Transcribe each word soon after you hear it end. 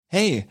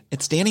Hey,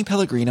 it's Danny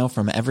Pellegrino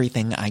from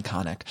Everything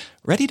Iconic.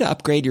 Ready to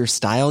upgrade your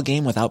style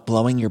game without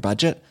blowing your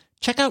budget?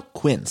 Check out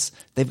Quince.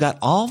 They've got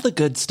all the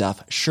good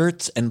stuff,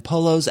 shirts and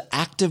polos,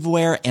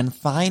 activewear, and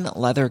fine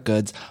leather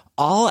goods,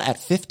 all at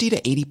 50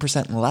 to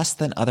 80% less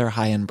than other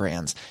high-end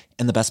brands.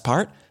 And the best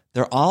part?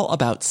 They're all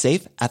about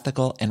safe,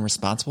 ethical, and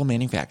responsible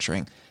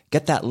manufacturing.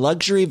 Get that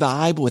luxury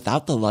vibe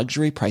without the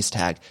luxury price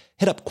tag.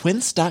 Hit up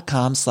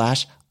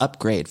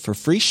quince.com/upgrade for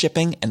free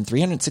shipping and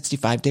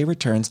 365-day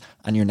returns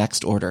on your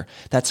next order.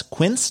 That's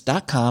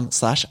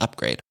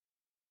quince.com/upgrade.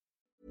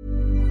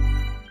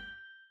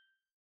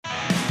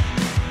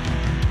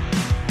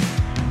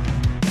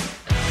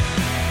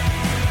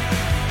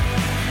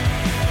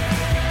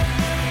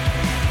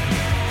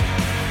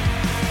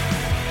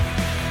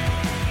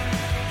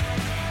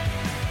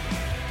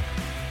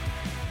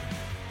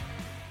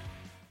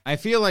 I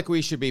feel like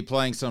we should be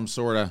playing some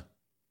sort of,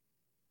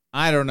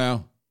 I don't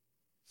know,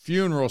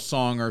 funeral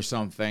song or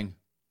something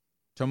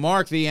to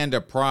mark the end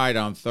of Pride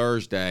on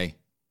Thursday,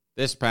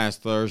 this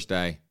past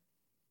Thursday.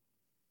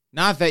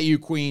 Not that you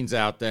queens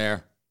out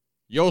there,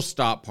 you'll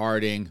stop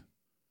partying.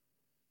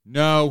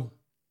 No,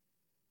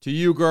 to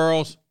you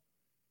girls,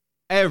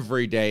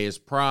 every day is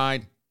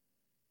Pride.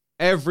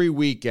 Every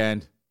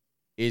weekend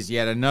is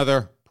yet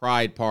another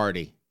Pride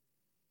party.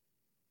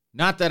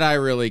 Not that I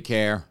really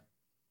care.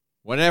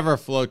 Whatever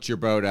floats your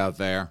boat out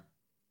there.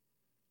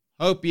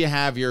 Hope you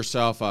have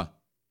yourself a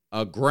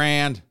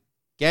grand,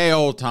 gay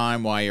old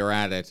time while you're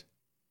at it.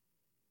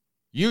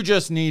 You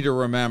just need to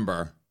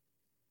remember,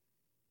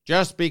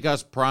 just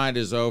because Pride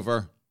is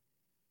over,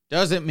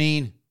 doesn't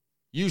mean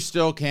you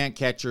still can't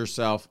catch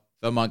yourself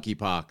the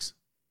monkeypox.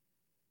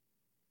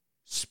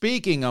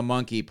 Speaking of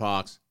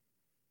monkeypox,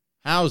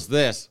 how's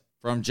this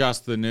from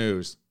Just the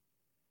News?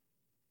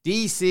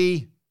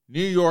 DC,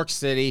 New York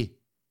City,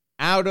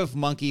 out of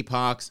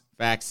monkeypox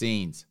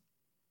vaccines.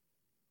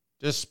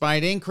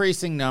 Despite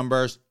increasing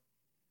numbers,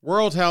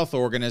 World Health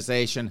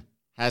Organization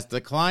has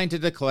declined to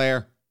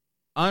declare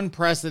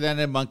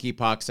unprecedented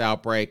monkeypox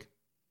outbreak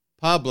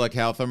public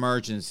health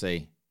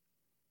emergency.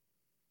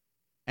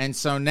 And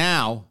so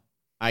now,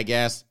 I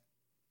guess,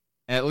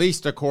 at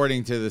least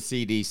according to the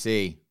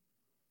CDC,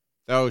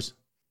 those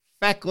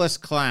feckless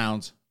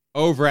clowns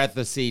over at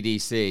the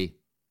CDC,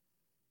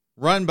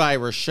 run by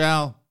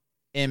Rochelle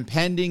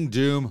Impending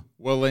Doom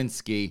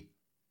Walensky,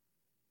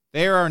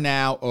 there are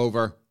now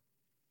over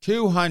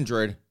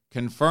 200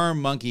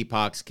 confirmed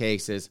monkeypox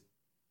cases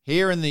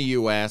here in the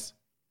U.S.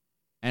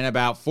 and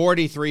about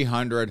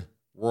 4,300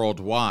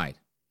 worldwide.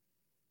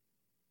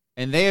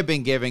 And they have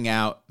been giving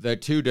out the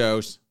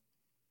 2-dose,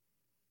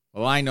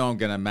 well, I know I'm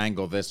going to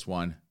mangle this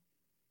one,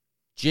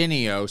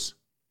 Jynneos,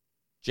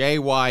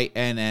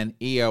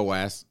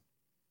 Jynneos,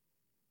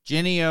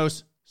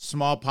 Jynneos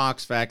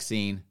smallpox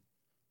vaccine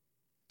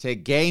to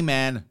gay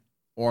men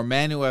or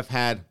men who have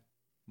had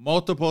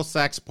multiple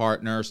sex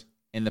partners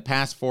in the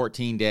past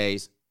 14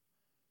 days,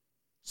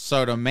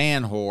 so to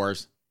man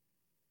whores,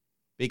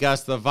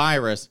 because the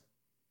virus,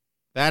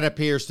 that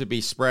appears to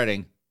be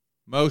spreading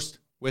most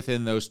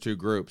within those two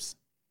groups.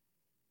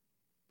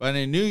 But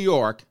in New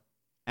York,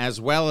 as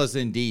well as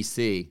in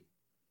D.C.,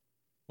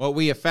 what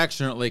we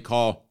affectionately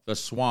call the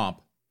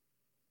swamp,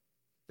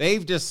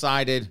 they've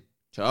decided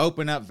to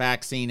open up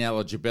vaccine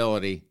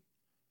eligibility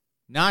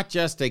not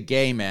just to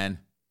gay men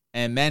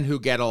and men who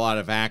get a lot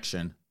of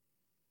action,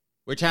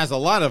 which has a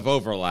lot of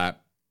overlap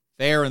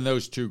there in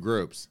those two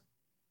groups,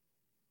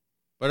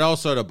 but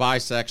also to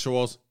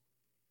bisexuals,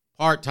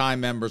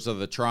 part-time members of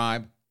the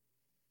tribe,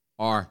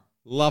 our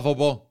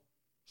lovable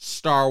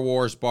Star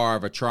Wars bar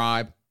of a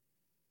tribe,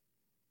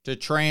 to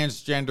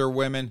transgender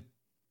women,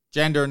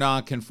 gender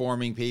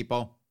non-conforming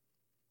people.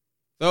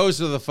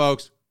 Those are the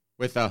folks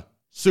with the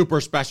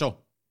super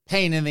special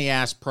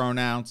pain-in-the-ass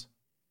pronouns,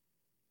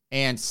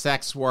 and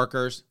sex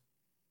workers.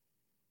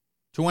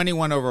 To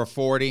anyone over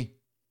 40,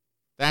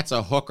 that's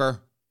a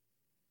hooker,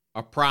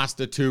 a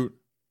prostitute,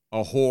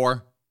 a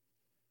whore,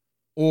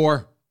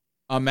 or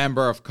a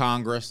member of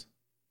Congress.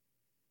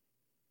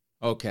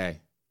 Okay,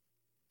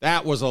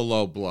 that was a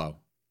low blow.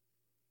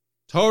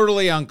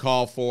 Totally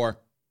uncalled for,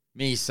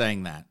 me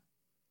saying that.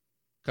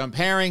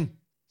 Comparing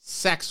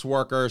sex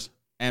workers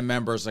and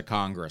members of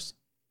Congress.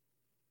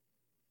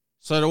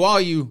 So to all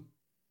you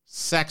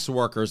sex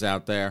workers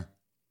out there,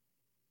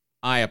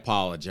 I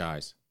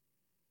apologize.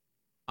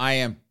 I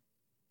am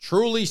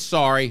truly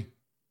sorry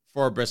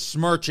for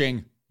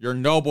besmirching your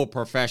noble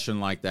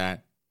profession like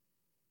that,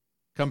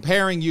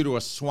 comparing you to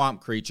a swamp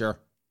creature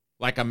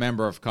like a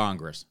member of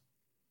Congress.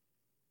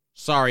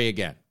 Sorry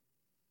again.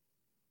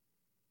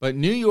 But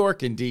New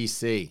York and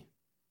D.C.,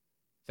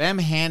 them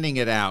handing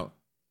it out,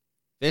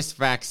 this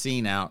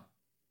vaccine out,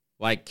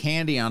 like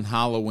candy on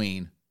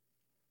Halloween,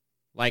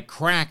 like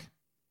crack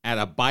at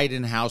a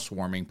Biden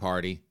housewarming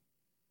party,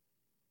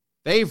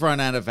 they've run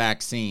out of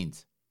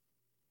vaccines.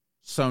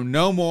 So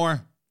no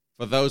more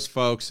for those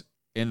folks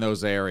in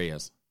those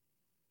areas.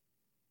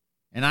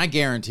 And I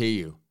guarantee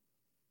you,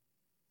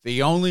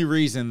 the only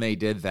reason they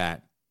did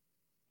that,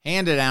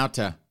 handed out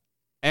to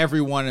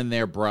everyone and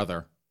their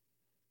brother,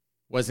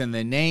 was in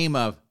the name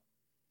of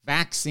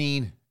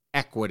vaccine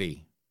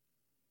equity.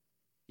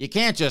 You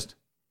can't just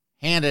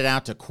hand it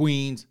out to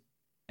queens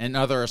and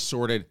other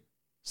assorted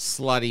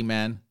slutty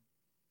men.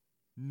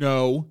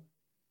 No.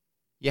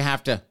 You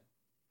have to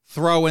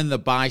throw in the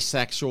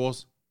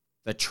bisexuals,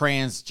 the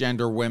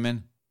transgender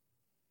women.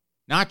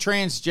 Not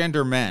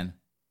transgender men,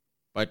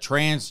 but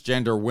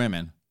transgender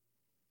women.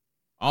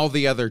 All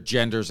the other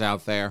genders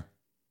out there.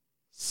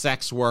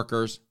 Sex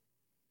workers.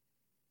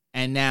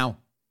 And now,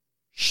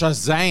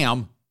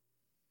 Shazam,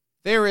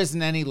 there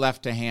isn't any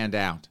left to hand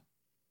out.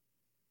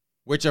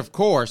 Which, of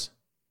course,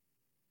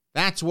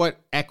 that's what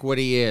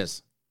equity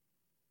is.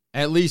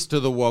 At least to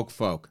the woke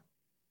folk.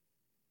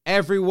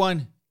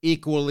 Everyone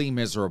equally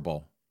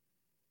miserable.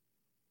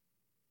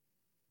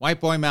 White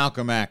boy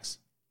Malcolm X,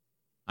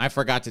 I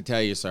forgot to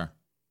tell you, sir.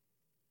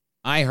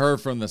 I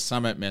heard from the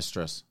summit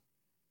mistress.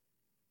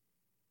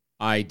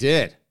 I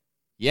did.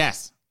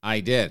 Yes, I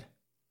did.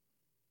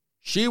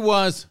 She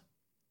was,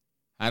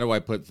 how do I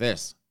put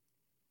this?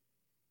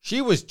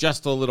 She was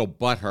just a little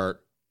butthurt.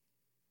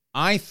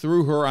 I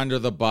threw her under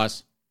the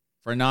bus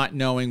for not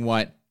knowing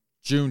what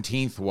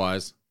Juneteenth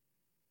was,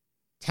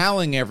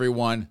 telling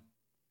everyone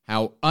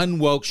how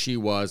unwoke she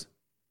was,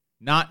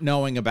 not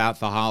knowing about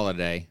the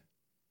holiday.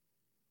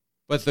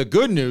 But the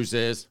good news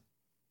is,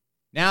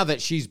 now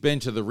that she's been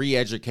to the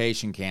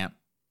re-education camp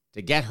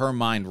to get her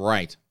mind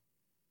right,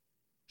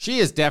 she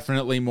is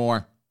definitely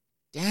more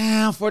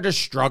down for the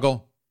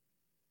struggle.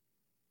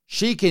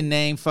 She can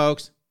name,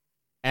 folks,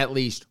 at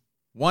least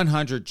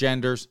 100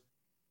 genders,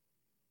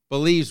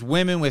 believes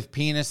women with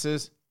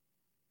penises,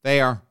 they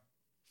are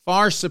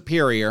far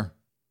superior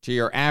to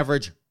your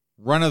average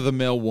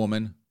run-of-the-mill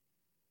woman,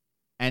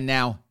 and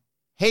now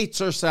hates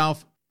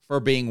herself for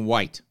being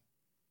white.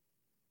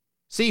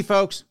 See,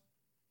 folks,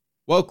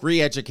 woke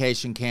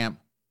re-education camp,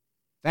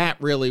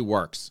 that really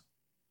works.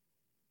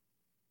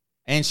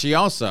 And she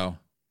also,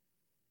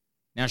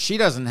 now she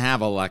doesn't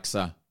have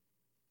Alexa,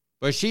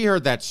 but she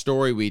heard that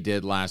story we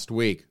did last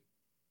week,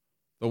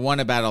 the one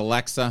about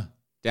Alexa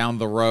down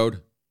the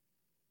road,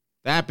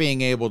 that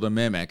being able to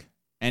mimic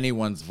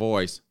anyone's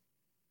voice,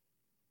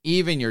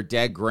 even your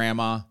dead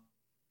grandma,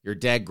 your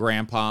dead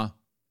grandpa,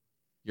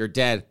 your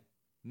dead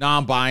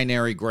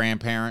non-binary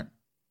grandparent,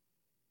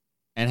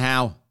 and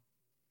how,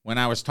 when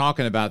I was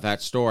talking about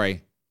that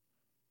story,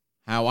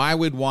 how I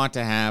would want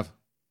to have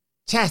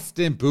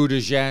Chasten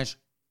Buttigieg,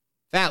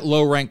 that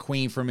low-rank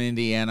queen from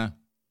Indiana.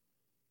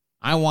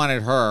 I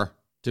wanted her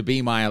to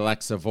be my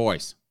Alexa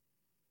voice.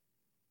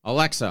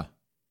 Alexa,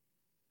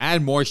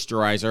 add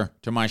moisturizer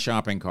to my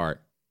shopping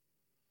cart.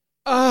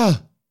 Oh,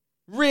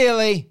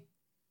 really?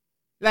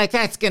 Like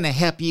that's going to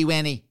help you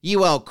any,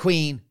 you old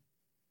queen.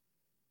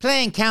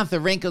 Playing Count the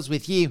Wrinkles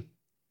with you,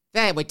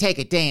 that would take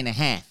a day and a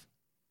half.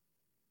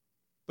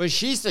 But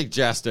she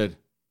suggested,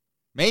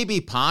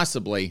 maybe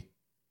possibly,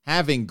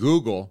 having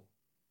Google,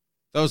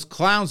 those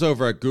clowns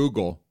over at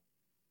Google,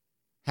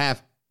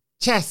 have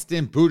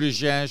Chasten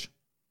Buttigieg,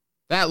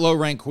 that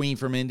low-rank queen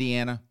from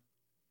Indiana,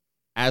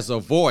 as a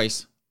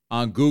voice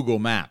on Google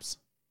Maps.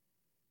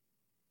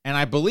 And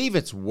I believe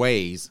it's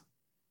Waze,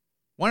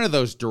 one of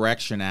those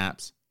direction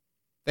apps.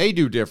 They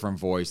do different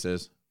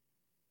voices.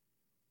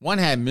 One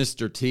had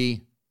Mr.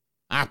 T,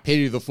 I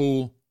pity the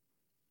fool,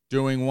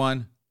 doing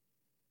one.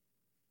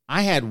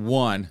 I had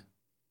one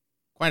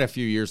quite a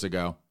few years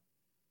ago,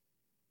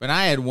 but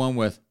I had one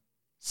with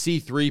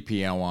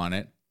C-3PO on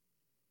it.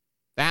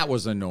 That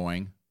was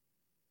annoying.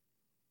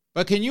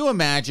 But can you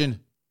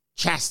imagine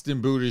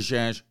Chasten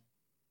Buttigieg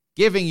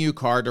giving you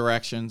car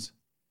directions?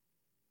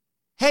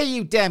 Hey,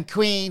 you dumb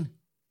queen,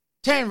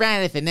 turn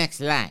right at the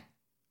next light.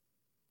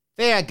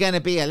 There are going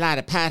to be a lot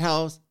of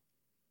potholes,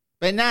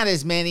 but not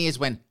as many as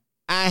when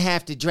I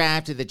have to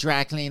drive to the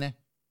dry cleaner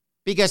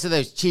because of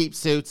those cheap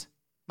suits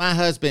my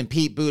husband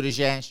Pete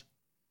Buttigieg,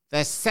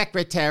 the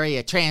Secretary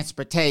of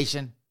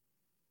Transportation,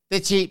 the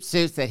cheap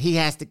suits that he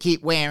has to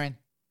keep wearing.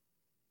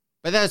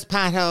 But those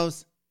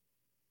potholes,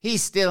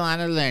 he's still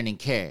on a learning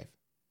curve.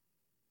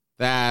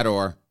 That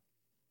or,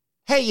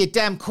 hey, you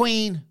dumb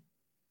queen,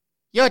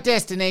 your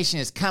destination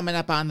is coming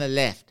up on the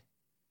left.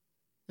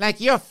 Like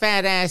your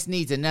fat ass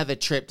needs another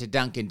trip to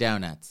Dunkin'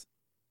 Donuts.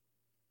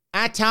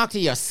 I talked to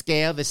your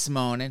scale this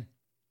morning.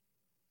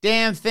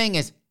 Damn thing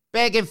is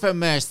begging for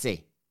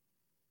mercy.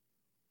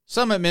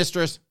 Summit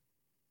Mistress,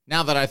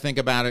 now that I think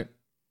about it,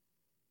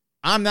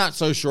 I'm not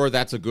so sure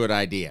that's a good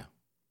idea.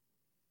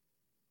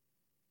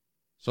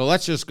 So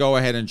let's just go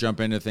ahead and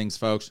jump into things,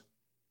 folks.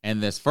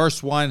 And this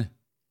first one,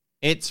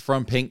 it's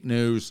from Pink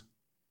News.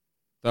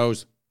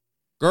 Those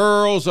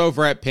girls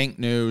over at Pink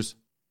News.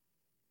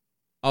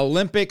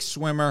 Olympic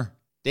swimmer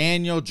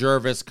Daniel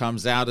Jervis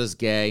comes out as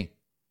gay.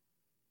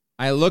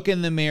 I look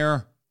in the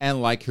mirror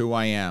and like who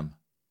I am.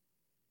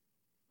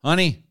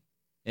 Honey,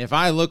 if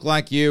I look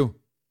like you,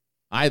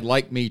 I'd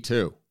like me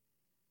too.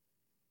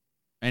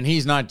 And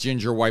he's not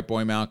ginger white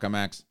boy Malcolm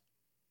X,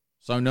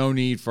 so no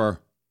need for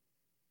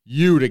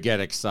you to get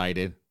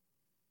excited.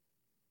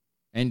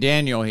 And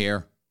Daniel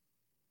here,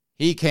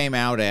 he came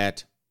out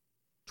at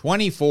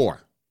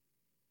 24.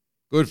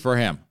 Good for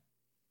him.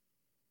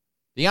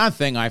 The odd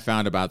thing I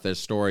found about this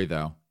story,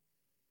 though,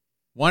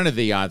 one of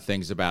the odd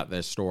things about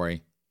this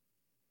story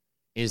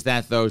is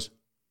that those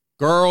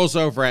girls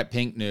over at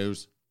Pink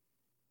News,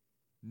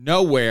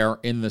 nowhere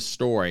in the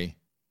story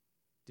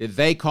did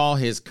they call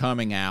his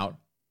coming out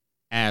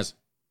as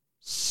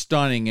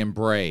stunning and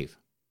brave,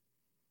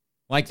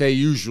 like they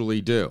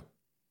usually do.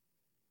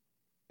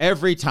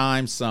 Every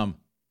time some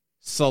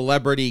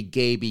celebrity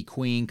gaby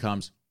queen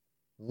comes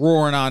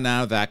roaring on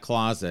out of that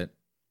closet,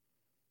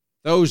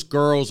 those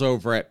girls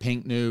over at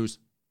Pink News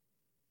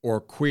or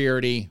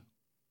Queerty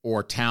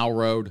or Towel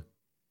Road,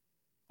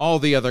 all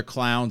the other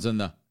clowns in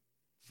the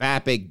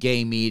vapid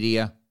gay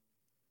media,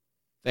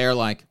 they're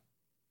like,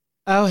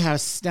 oh, how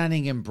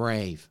stunning and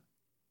brave.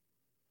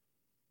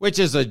 Which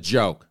is a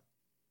joke.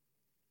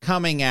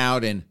 Coming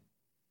out in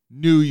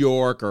New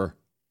York or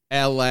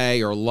LA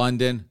or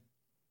London,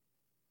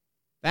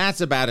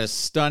 that's about as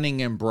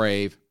stunning and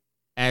brave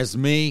as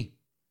me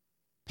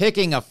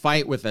picking a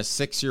fight with a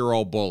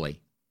 6-year-old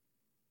bully.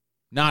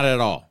 Not at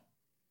all.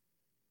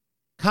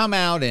 Come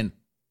out in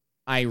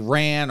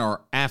Iran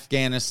or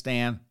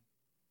Afghanistan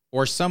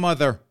or some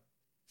other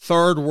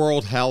third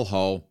world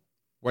hellhole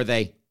where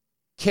they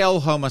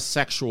kill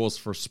homosexuals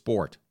for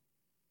sport.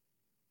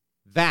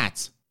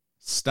 That's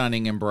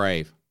stunning and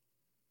brave.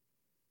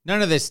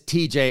 None of this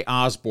TJ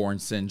Osborne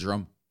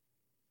syndrome.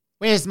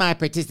 Where's my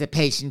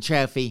participation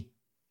trophy?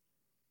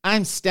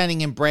 I'm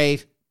stunning and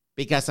brave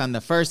because I'm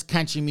the first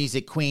country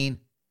music queen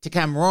to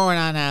come roaring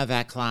on out of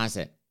that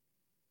closet.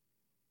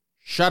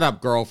 Shut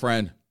up,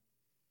 girlfriend.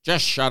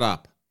 Just shut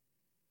up.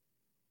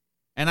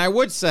 And I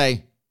would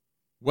say,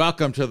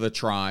 welcome to the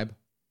tribe,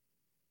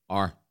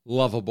 our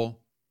lovable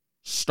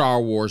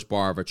Star Wars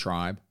bar of a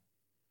tribe.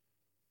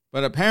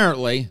 But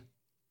apparently,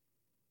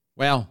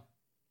 well,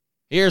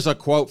 here's a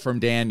quote from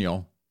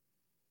Daniel.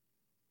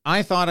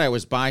 I thought I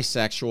was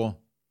bisexual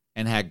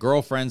and had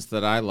girlfriends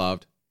that I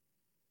loved,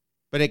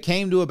 but it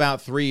came to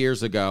about 3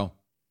 years ago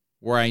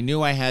where I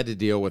knew I had to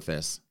deal with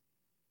this.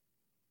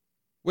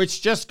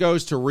 Which just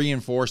goes to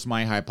reinforce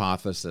my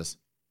hypothesis,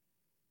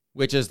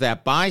 which is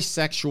that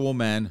bisexual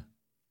men,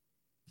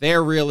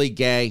 they're really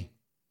gay.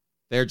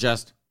 They're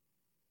just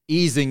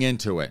easing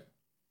into it.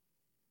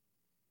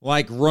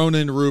 Like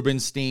Ronan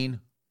Rubinstein,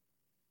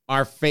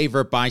 our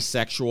favorite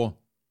bisexual,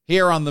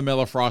 here on the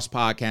Miller Frost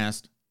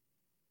podcast.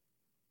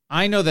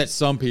 I know that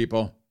some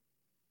people,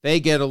 they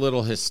get a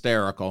little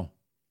hysterical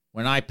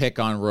when I pick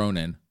on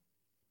Ronan,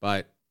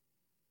 but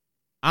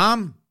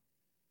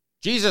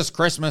Jesus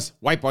Christmas,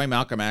 white boy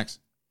Malcolm X.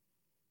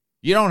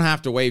 You don't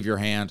have to wave your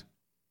hand.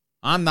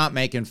 I'm not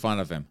making fun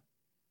of him.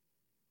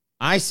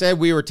 I said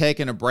we were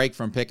taking a break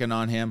from picking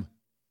on him,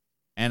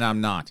 and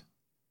I'm not.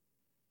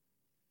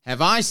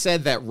 Have I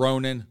said that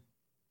Ronan,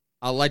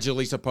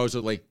 allegedly,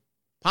 supposedly,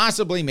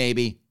 possibly,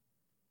 maybe,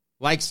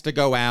 likes to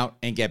go out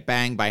and get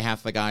banged by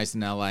half the guys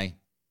in LA?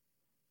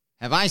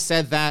 Have I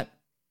said that?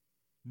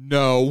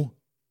 No.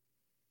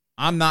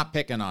 I'm not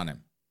picking on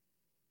him.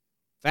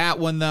 That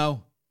one,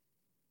 though,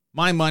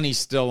 my money's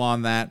still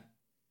on that.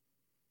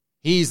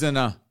 He's in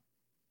a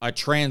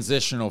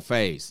transitional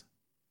phase.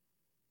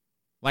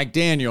 Like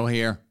Daniel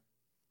here,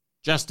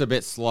 just a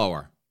bit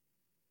slower.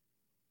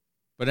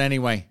 But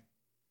anyway,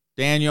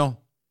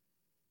 Daniel,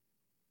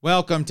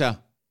 welcome to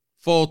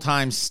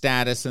full-time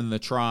status in the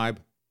tribe.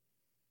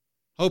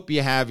 Hope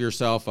you have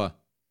yourself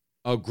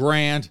a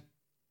grand,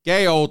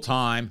 gay old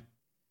time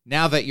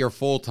now that you're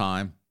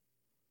full-time.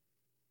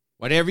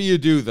 Whatever you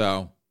do,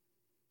 though,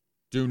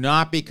 do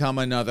not become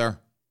another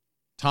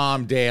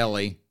Tom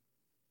Daly.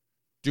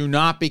 Do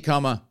not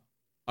become a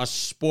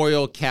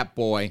spoiled cat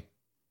boy,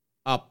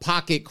 a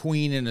pocket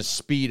queen in a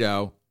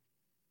Speedo,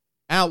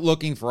 out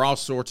looking for all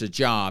sorts of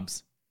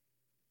jobs.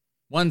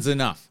 One's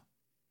enough.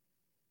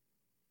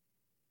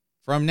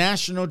 From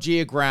National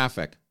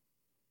Geographic,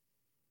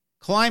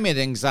 climate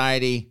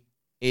anxiety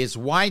is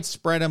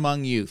widespread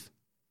among youth.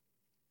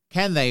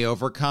 Can they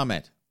overcome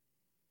it?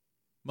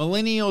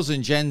 Millennials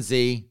and Gen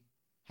Z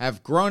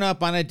have grown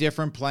up on a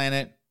different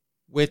planet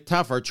with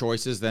tougher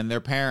choices than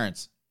their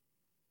parents.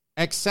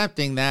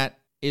 Accepting that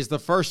is the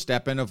first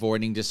step in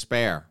avoiding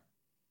despair.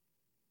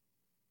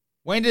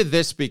 When did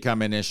this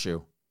become an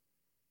issue?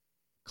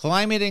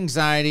 Climate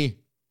anxiety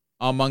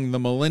among the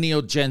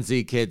millennial Gen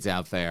Z kids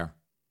out there.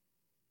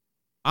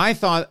 I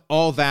thought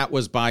all that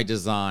was by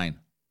design.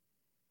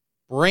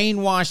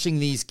 Brainwashing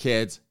these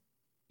kids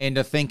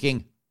into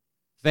thinking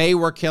they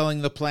were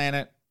killing the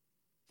planet,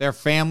 their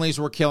families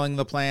were killing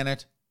the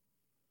planet,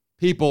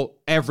 people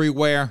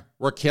everywhere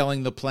were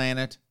killing the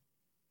planet,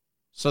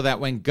 so that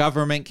when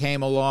government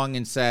came along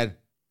and said,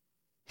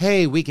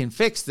 hey, we can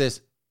fix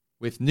this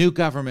with new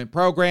government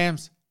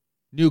programs,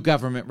 new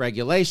government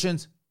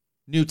regulations,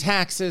 new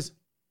taxes,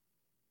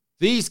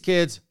 these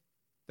kids,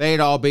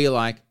 they'd all be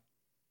like,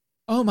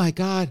 oh my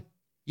God,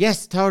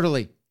 yes,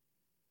 totally.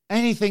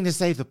 Anything to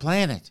save the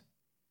planet.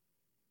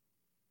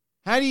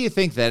 How do you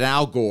think that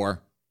Al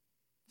Gore,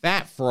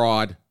 that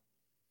fraud,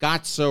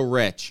 got so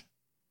rich?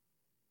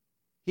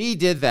 He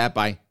did that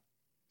by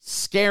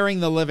scaring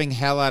the living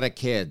hell out of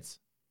kids.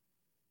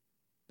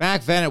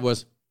 Back then it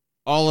was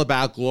all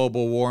about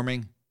global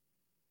warming.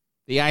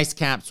 The ice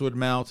caps would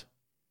melt.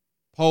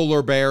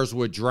 Polar bears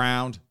would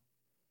drown.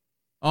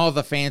 All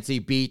the fancy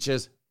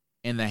beaches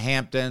in the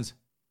Hamptons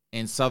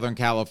in Southern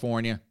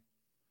California,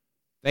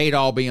 they'd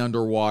all be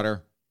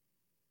underwater.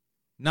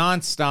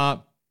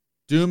 Non-stop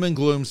doom and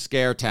gloom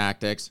scare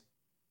tactics,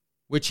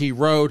 which he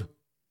rode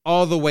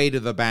all the way to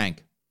the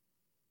bank.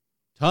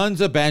 Tons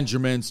of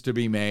Benjamins to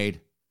be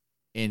made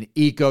in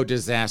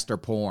eco-disaster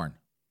porn.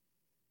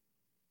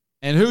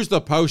 And who's the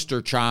poster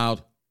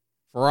child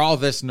for all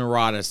this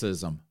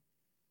neuroticism?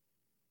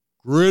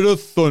 Greta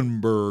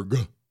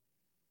Thunberg.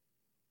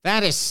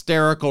 That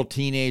hysterical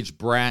teenage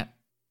brat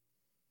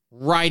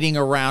riding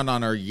around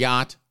on her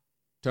yacht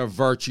to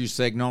virtue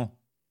signal,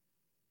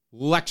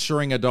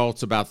 lecturing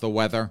adults about the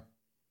weather.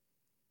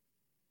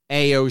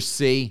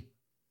 AOC,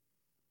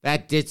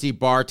 that ditzy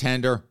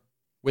bartender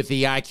with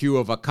the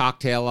IQ of a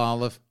cocktail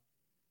olive.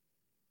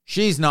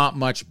 She's not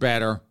much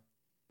better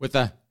with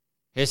a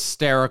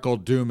hysterical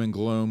doom and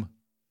gloom,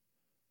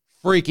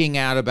 freaking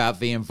out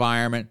about the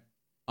environment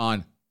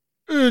on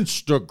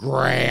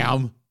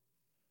Instagram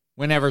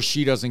whenever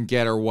she doesn't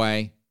get her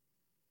way.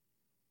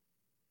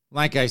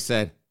 Like I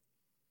said,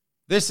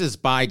 this is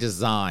by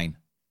design,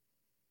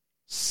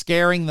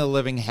 scaring the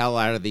living hell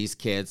out of these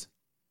kids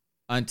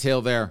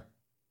until they're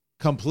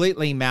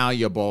completely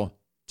malleable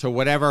to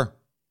whatever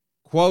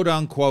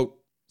quote-unquote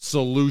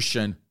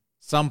solution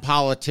some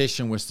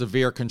politician with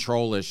severe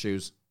control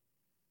issues,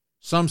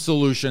 some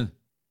solution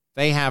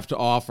they have to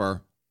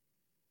offer,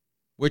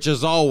 which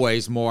is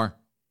always more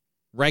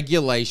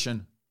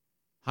regulation,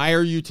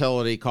 higher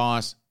utility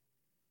costs,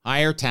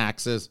 higher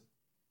taxes.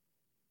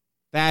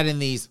 That in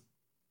these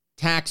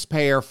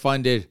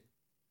taxpayer-funded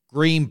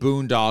green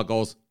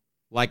boondoggles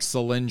like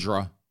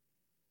Solyndra.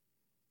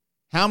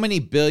 How many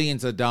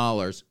billions of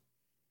dollars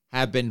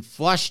have been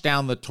flushed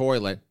down the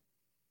toilet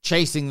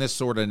chasing this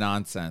sort of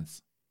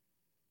nonsense?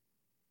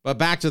 But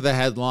back to the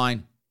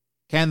headline.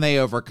 Can they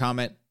overcome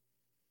it?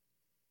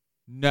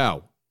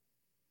 No.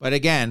 But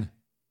again,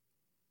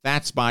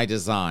 that's by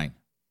design.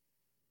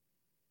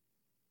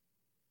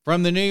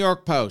 From the New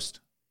York Post.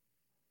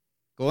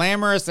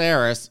 Glamorous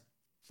heiress,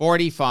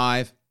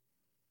 45,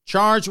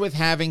 charged with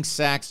having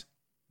sex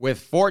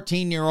with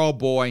 14-year-old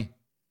boy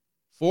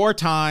 4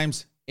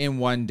 times in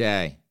one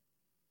day.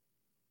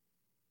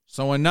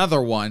 So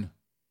another one,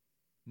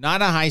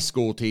 not a high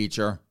school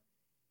teacher,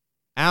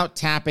 out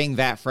tapping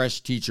that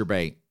fresh teacher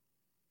bait.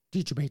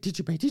 Teacher bait,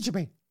 teacher bait, teacher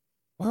bait.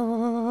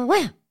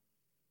 Where?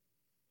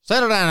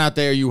 Settle down out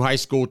there, you high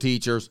school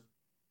teachers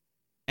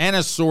and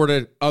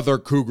assorted other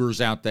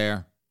cougars out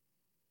there.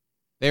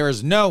 There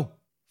is no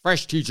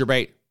fresh teacher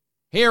bait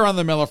here on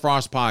the Miller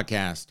Frost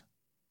Podcast.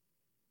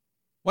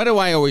 What do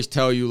I always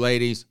tell you,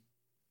 ladies?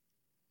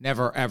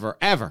 Never, ever,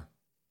 ever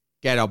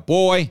get a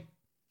boy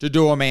to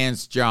do a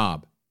man's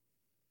job.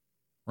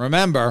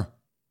 Remember,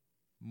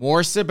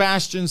 more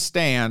Sebastian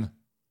Stan,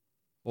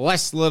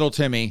 less little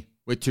Timmy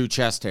with 2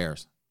 chest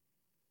hairs.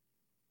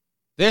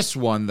 This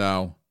one,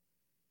 though,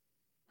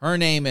 her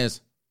name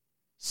is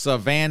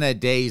Savannah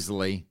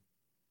Daisley.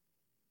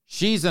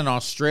 She's an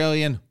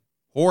Australian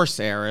horse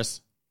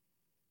heiress,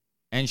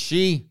 and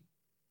she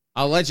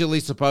allegedly,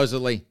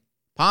 supposedly,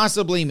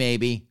 possibly,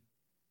 maybe,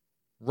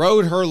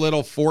 rode her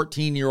little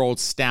 14-year-old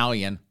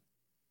stallion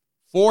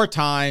 4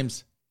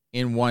 times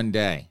in one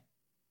day.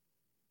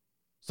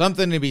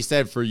 Something to be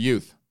said for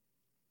youth.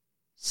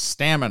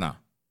 Stamina.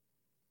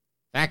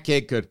 That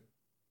kid could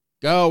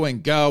go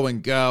and go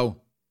and go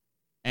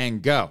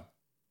and go.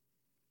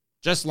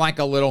 Just like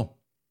a little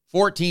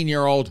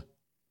 14-year-old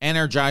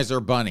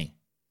Energizer bunny.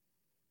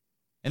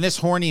 And this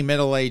horny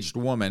middle-aged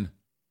woman,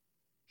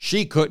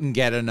 she couldn't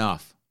get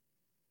enough.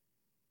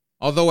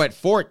 Although at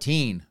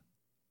 14,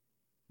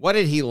 what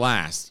did he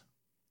last?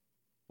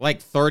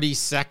 Like 30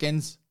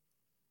 seconds?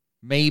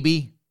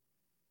 Maybe?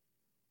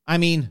 I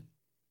mean,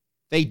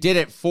 they did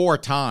it 4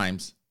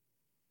 times.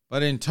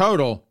 But in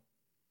total,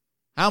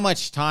 how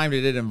much time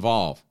did it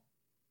involve?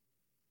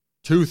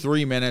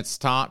 2-3 minutes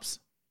tops.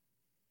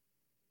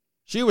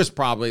 She was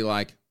probably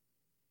like,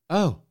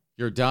 "Oh,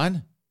 you're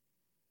done?"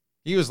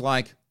 He was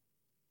like,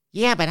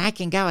 "Yeah, but I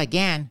can go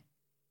again."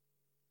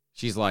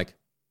 She's like,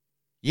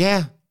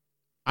 "Yeah,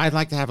 I'd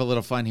like to have a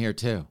little fun here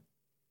too.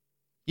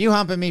 You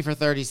humping me for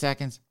 30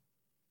 seconds?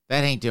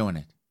 That ain't doing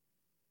it."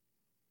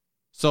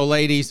 So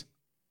ladies,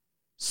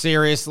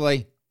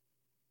 seriously,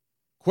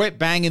 quit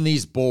banging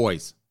these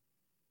boys.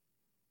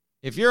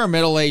 If you're a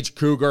middle-aged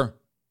cougar,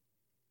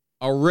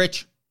 a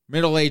rich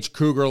middle-aged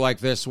cougar like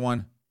this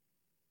one,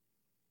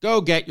 go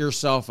get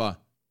yourself a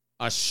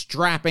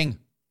strapping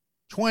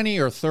 20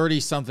 or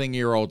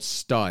 30-something-year-old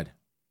stud.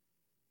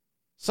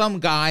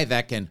 Some guy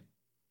that can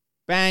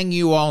bang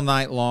you all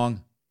night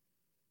long,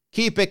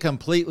 keep it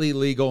completely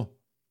legal,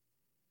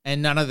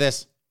 and none of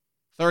this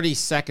 30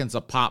 seconds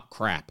of pop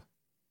crap.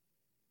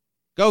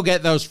 Go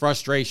get those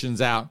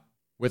frustrations out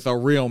with a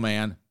real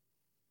man,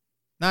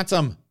 not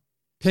some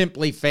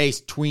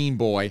pimply-faced tween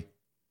boy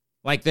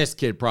like this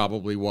kid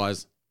probably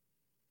was.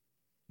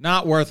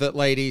 Not worth it,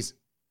 ladies.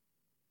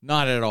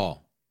 Not at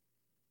all.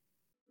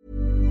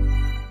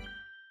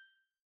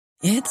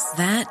 It's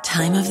that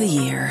time of the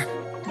year.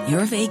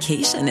 Your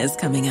vacation is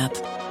coming up.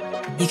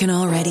 You can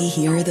already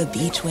hear the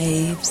beach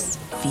waves,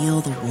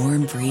 feel the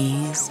warm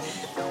breeze,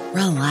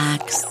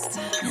 relax,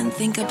 and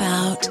think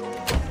about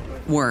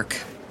work.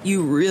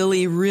 You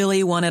really,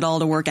 really want it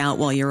all to work out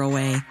while you're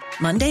away.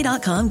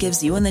 Monday.com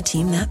gives you and the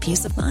team that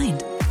peace of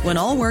mind. When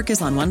all work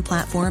is on one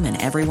platform and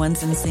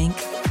everyone's in sync,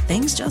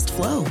 things just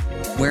flow.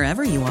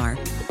 Wherever you are,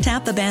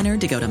 tap the banner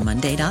to go to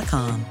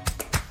Monday.com.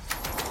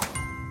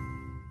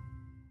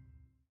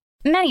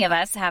 Many of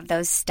us have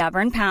those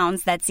stubborn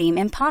pounds that seem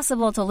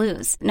impossible to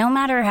lose, no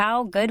matter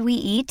how good we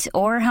eat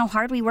or how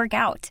hard we work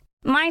out.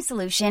 My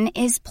solution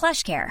is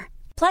PlushCare.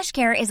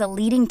 PlushCare is a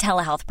leading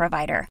telehealth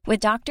provider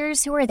with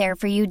doctors who are there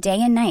for you day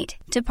and night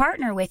to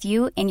partner with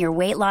you in your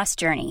weight loss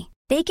journey.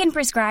 They can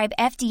prescribe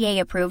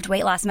FDA-approved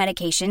weight loss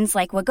medications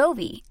like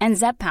Wegovy and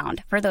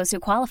Zepbound for those who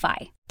qualify.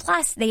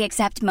 Plus, they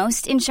accept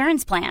most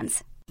insurance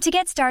plans. To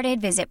get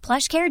started, visit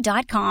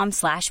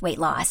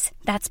plushcare.com/weightloss.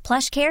 That's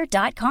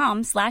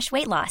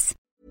plushcare.com/weightloss.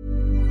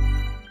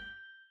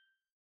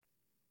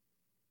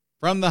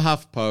 From the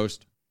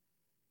HuffPost,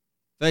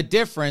 the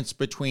difference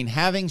between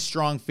having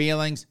strong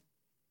feelings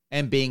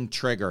and being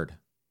triggered.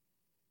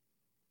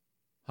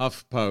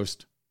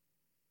 HuffPost,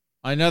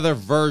 another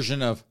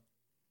version of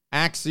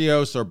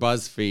Axios or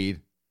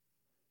BuzzFeed.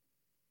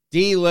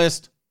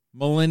 D-list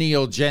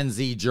millennial Gen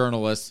Z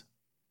journalists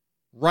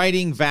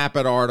writing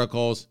vapid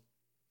articles,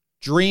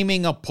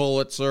 dreaming of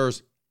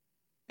Pulitzers,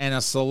 and a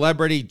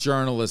celebrity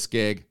journalist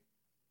gig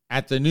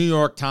at the New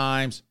York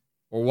Times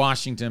or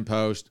Washington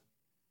Post,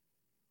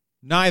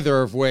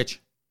 neither of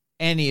which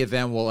any of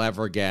them will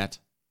ever get.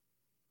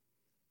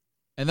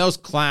 And those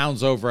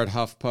clowns over at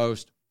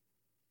HuffPost,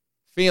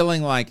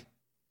 feeling like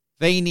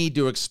they need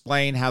to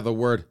explain how the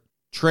word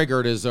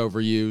triggered is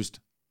overused,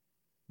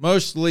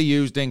 mostly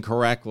used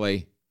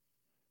incorrectly,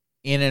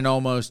 in an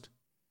almost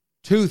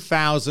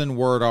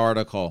 2,000-word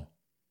article.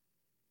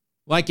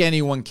 Like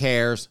anyone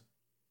cares.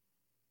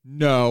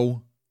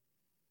 No.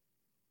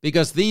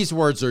 Because these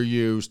words are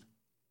used,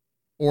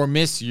 or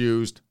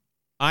misused,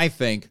 I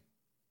think,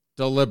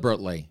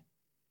 deliberately.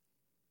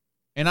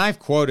 And I've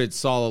quoted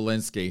Saul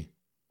Alinsky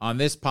on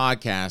this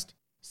podcast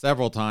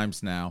several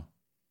times now,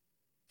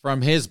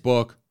 from his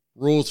book,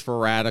 Rules for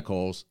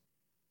Radicals.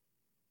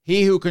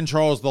 He who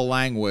controls the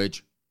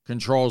language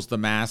controls the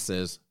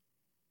masses.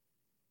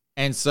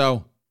 And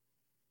so,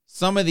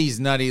 some of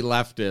these nutty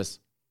leftists,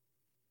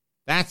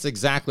 that's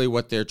exactly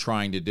what they're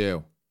trying to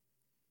do.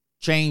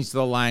 Change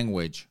the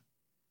language.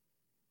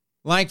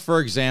 Like, for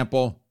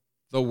example,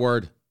 the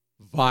word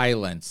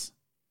violence.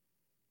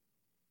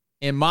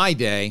 In my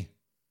day,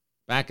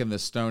 back in the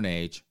Stone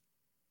Age,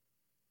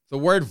 the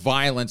word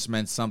violence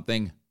meant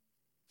something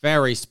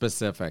very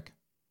specific.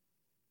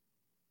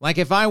 Like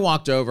if I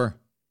walked over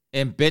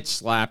and bitch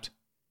slapped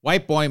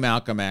white boy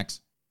Malcolm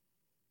X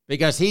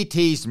because he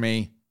teased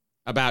me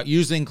about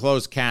using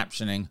closed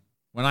captioning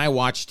when I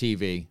watched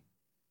TV.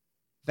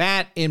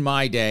 That, in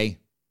my day,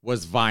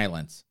 was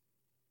violence.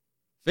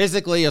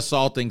 Physically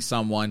assaulting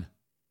someone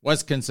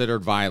was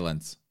considered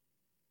violence.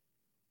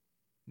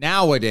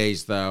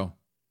 Nowadays, though,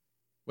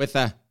 with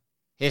the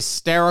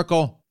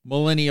hysterical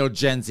millennial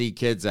Gen Z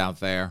kids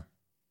out there,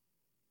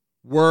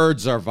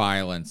 words are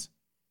violence.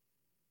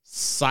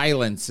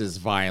 Silence is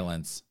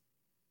violence.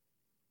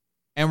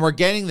 And we're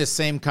getting the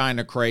same kind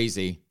of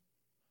crazy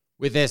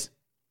with this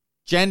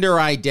gender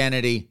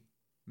identity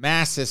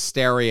mass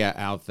hysteria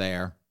out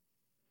there.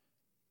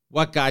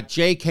 What got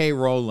J.K.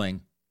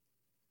 Rowling,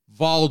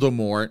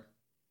 Voldemort,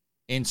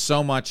 in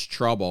so much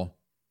trouble.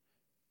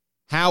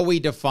 How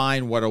we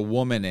define what a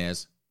woman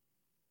is,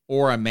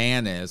 or a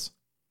man is,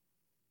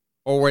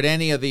 or what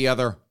any of the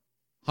other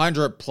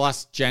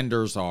 100+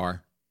 genders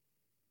are.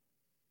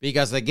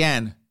 Because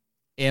again,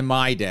 in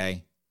my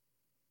day,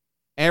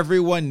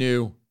 everyone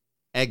knew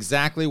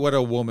exactly what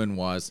a woman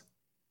was.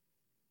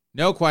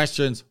 No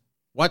questions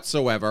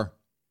whatsoever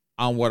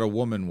on what a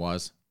woman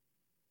was.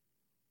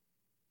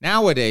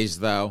 Nowadays,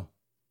 though,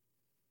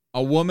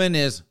 a woman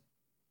is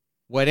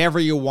whatever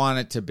you want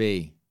it to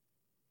be.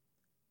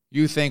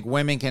 You think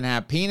women can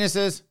have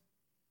penises?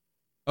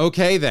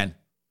 Okay, then.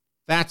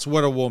 That's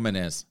what a woman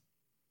is.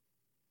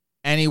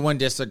 Anyone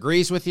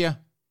disagrees with you?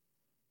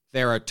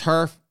 They're a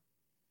TERF.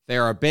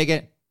 They're a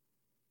bigot.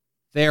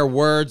 Their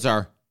words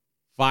are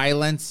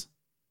violence.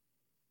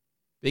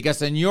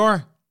 Because in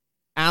your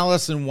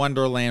Alice in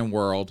Wonderland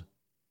world,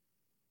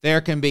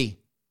 there can be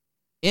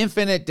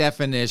infinite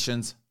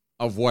definitions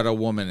of what a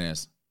woman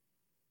is.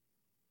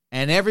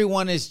 And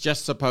everyone is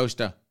just supposed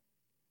to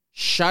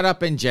shut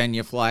up and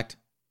genuflect,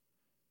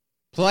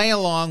 play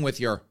along with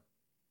your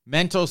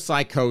mental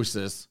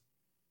psychosis,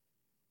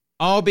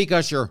 all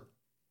because your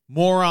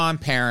moron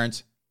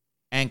parents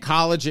and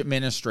college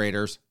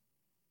administrators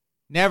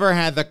never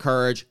had the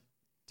courage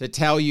to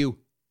tell you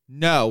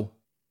no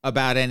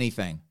about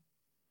anything.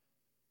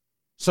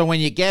 So when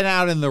you get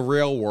out in the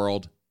real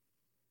world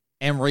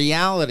and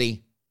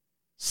reality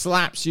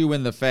slaps you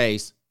in the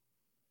face,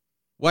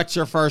 what's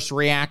your first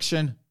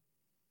reaction?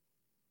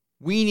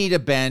 We need to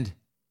bend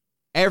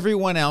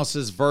everyone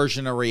else's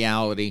version of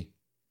reality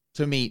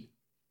to meet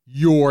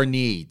your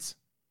needs.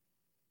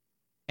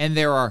 And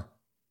there are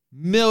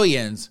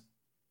millions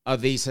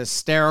of these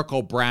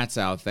hysterical brats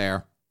out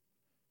there,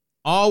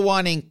 all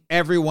wanting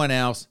everyone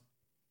else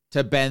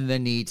to bend the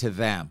knee to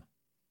them.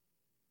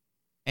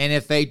 And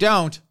if they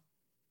don't,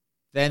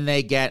 then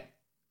they get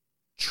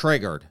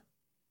triggered.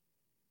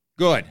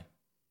 Good.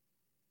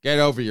 Get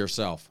over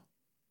yourself.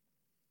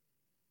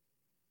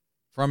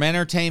 From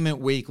Entertainment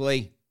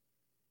Weekly,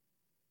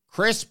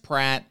 Chris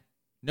Pratt,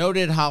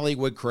 noted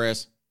Hollywood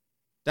Chris,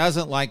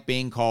 doesn't like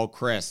being called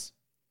Chris.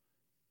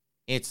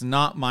 It's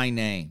not my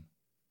name.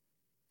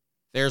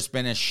 There's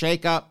been a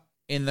shakeup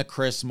in the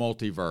Chris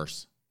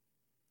multiverse.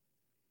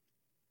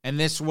 And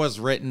this was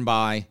written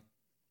by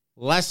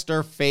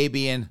Lester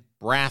Fabian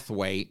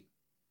Brathwaite.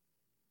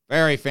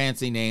 Very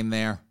fancy name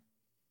there.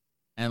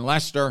 And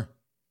Lester,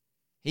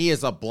 he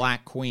is a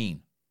black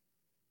queen.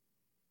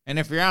 And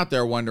if you're out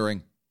there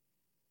wondering,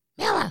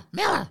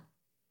 Miller,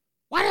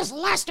 what does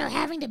Lester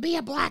having to be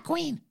a black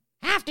queen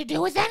have to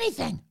do with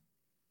anything?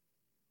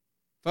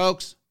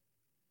 Folks,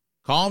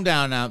 calm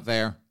down out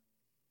there.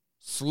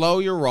 Slow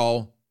your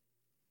roll.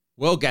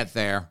 We'll get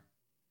there.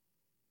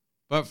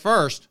 But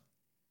first,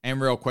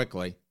 and real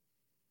quickly,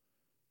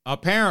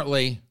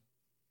 apparently,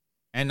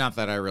 and not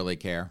that I really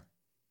care,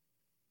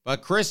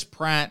 but Chris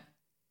Pratt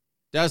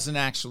doesn't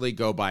actually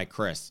go by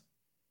Chris.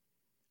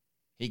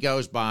 He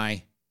goes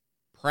by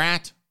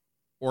Pratt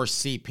or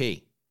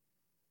CP.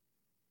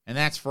 And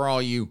that's for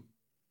all you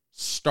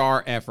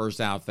star effers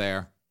out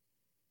there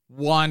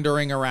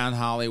wandering around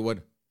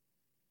Hollywood,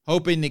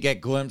 hoping to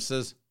get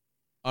glimpses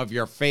of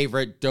your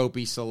favorite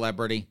dopey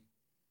celebrity.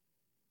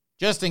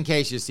 Just in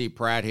case you see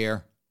Pratt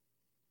here,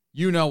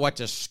 you know what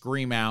to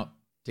scream out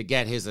to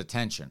get his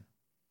attention.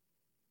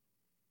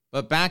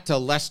 But back to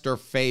Lester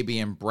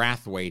Fabian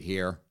Brathwaite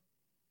here.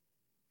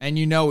 And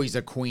you know he's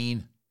a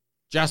queen,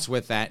 just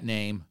with that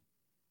name.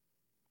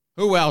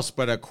 Who else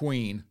but a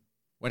queen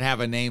would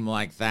have a name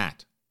like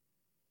that?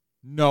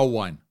 No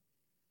one.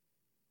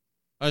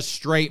 A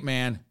straight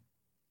man,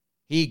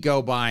 he'd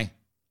go by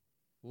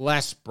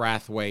Les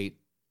Brathwaite.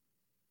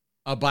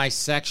 A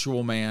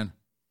bisexual man,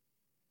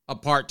 a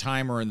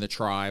part-timer in the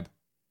tribe,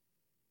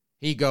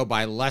 he'd go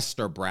by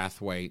Lester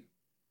Brathwaite.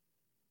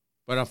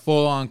 But a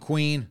full-on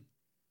queen,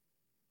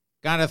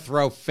 gotta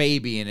throw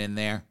Fabian in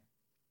there,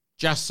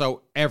 just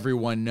so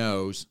everyone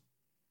knows.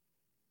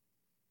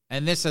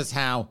 And this is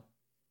how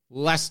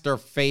Lester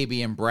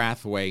Fabian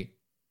Brathwaite,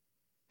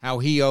 how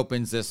he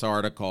opens this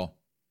article.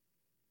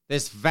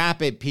 This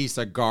vapid piece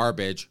of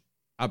garbage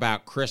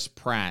about Chris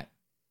Pratt.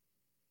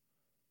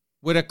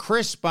 Would a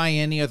Chris by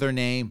any other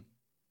name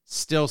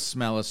still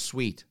smell as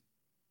sweet?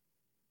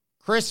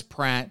 Chris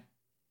Pratt,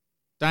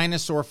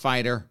 dinosaur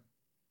fighter,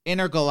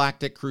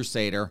 intergalactic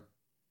crusader,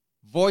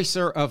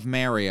 voicer of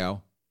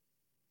Mario,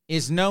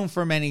 is known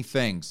for many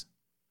things,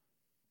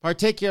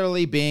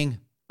 particularly being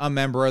a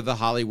member of the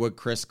Hollywood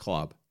Chris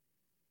Club,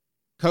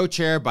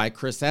 co-chaired by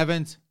Chris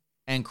Evans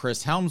and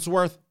Chris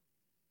Helmsworth,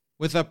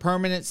 with a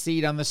permanent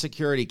seat on the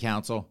Security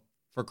Council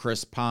for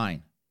Chris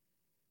Pine.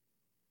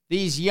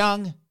 These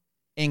young,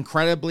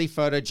 incredibly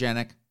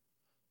photogenic,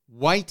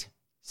 white,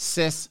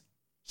 cis,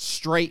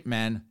 straight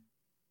men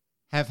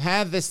have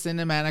had the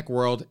cinematic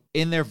world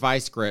in their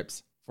vice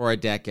grips for a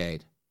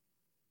decade.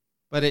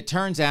 But it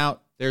turns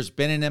out there's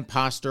been an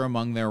imposter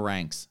among their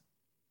ranks.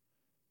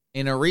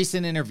 In a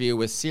recent interview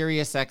with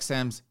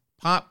SiriusXM's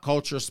Pop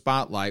Culture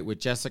Spotlight with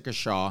Jessica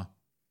Shaw,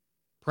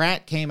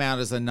 Pratt came out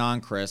as a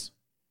non-Chris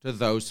to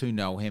those who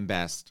know him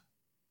best.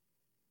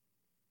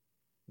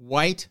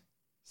 White,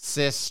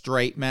 cis,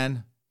 straight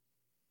men.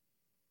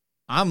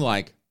 I'm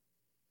like,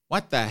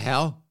 what the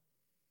hell?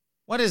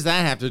 What does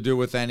that have to do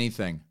with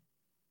anything?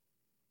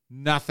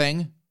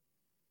 Nothing.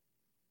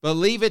 But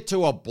leave it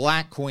to a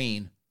black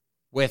queen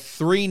with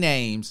 3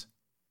 names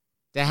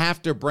to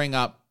have to bring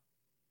up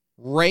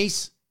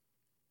race,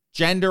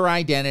 gender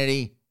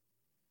identity,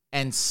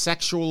 and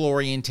sexual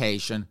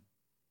orientation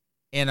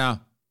in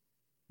a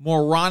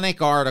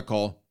moronic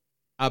article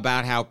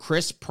about how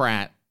Chris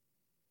Pratt,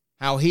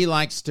 how he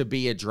likes to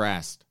be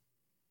addressed.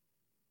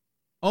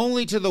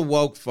 Only to the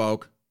woke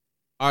folk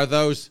are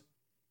those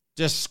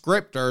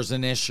descriptors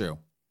an issue.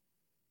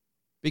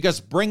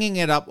 Because bringing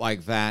it up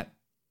like that,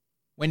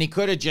 when he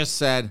could have just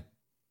said,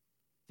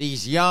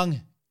 these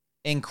young,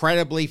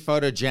 incredibly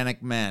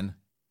photogenic men,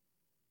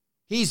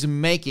 he's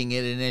making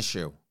it an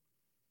issue.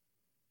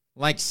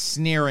 Like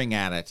sneering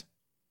at it.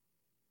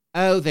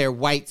 Oh, they're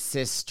white,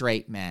 cis,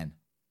 straight men.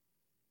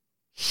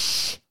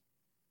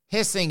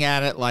 Hissing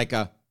at it like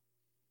a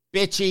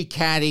bitchy,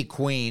 catty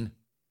queen,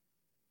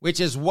 which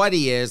is what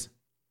he is,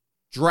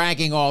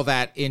 dragging all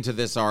that into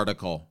this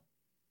article.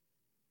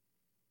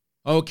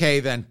 Okay,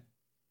 then,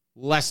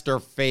 Lester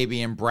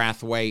Fabian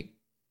Brathwaite,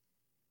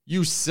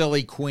 you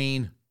silly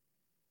queen.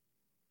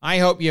 I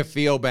hope you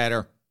feel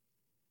better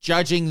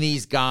judging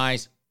these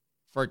guys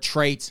for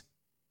traits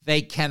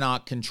they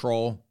cannot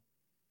control.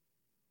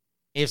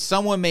 If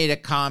someone made a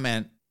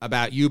comment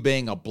about you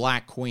being a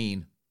black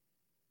queen,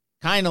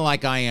 kind of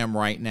like I am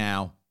right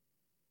now,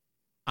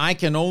 I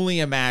can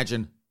only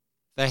imagine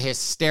the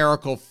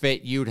hysterical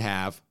fit you'd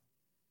have.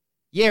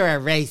 You're a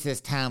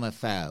racist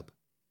homophobe.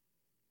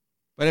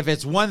 But if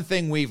it's one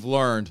thing we've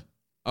learned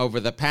over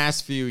the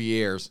past few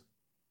years,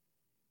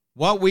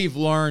 what we've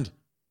learned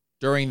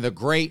during the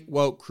Great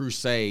Woke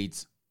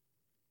Crusades,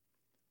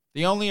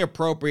 the only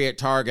appropriate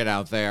target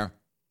out there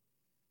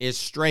is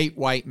straight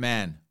white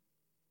men.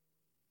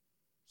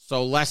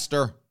 So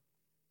Lester,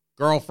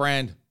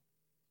 girlfriend,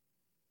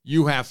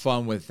 you have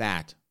fun with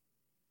that.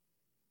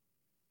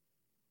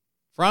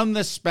 From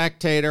The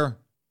Spectator,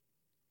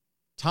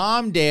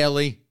 Tom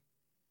Daley.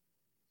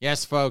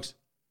 Yes, folks,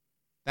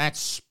 that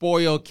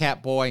spoiled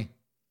cat boy,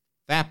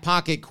 that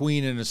pocket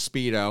queen in a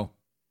Speedo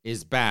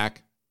is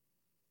back.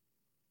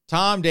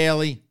 Tom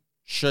Daley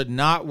should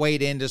not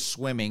wade into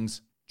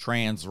swimming's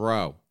trans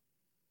row.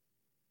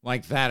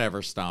 Like that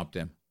ever stopped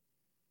him.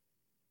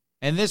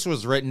 And this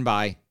was written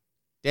by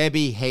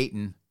Debbie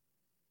Hayton,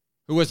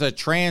 who is a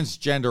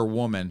transgender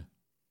woman.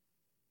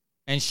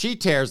 And she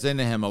tears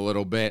into him a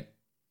little bit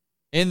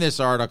in this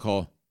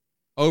article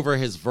over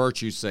his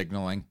virtue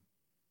signaling.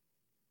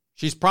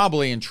 She's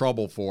probably in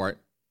trouble for it,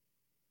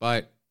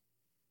 but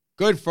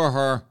good for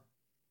her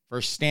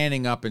for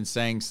standing up and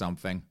saying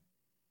something.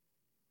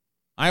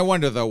 I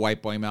wonder, though,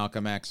 white boy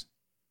Malcolm X,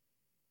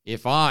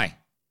 if I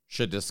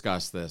should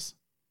discuss this.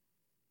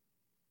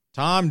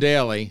 Tom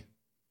Daley,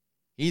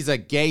 he's a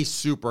gay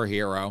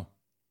superhero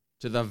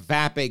to the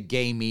vapid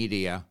gay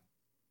media,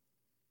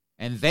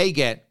 and they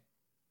get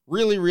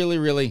really, really,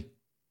 really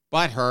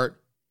butthurt.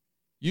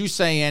 You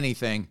say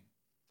anything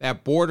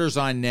that borders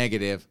on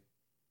negative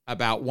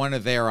about one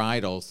of their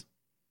idols.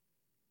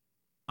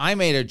 I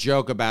made a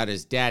joke about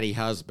his daddy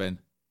husband,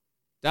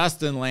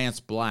 Dustin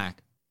Lance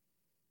Black,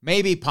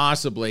 maybe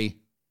possibly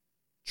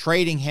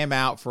trading him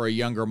out for a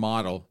younger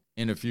model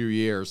in a few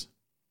years.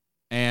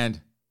 And,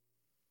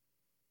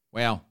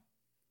 well,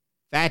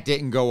 that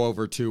didn't go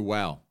over too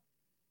well.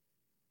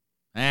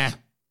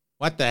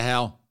 What the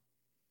hell?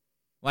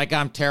 Like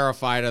I'm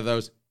terrified of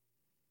those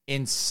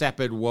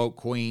insipid woke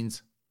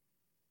queens.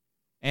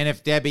 And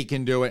if Debbie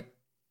can do it,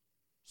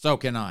 so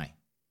can I.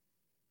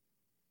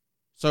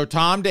 So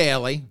Tom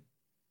Daley,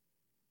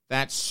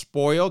 that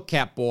spoiled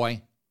cat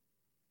boy,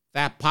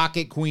 that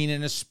pocket queen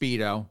in a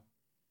Speedo,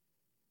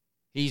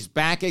 he's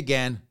back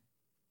again,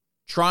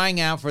 trying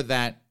out for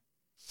that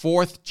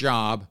fourth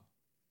job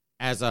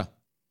as a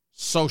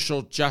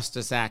social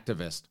justice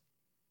activist.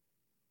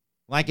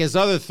 Like his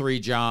other three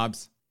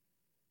jobs,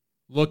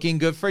 looking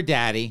good for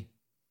daddy,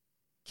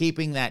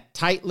 keeping that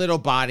tight little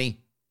body,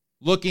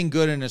 looking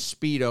good in a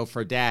Speedo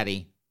for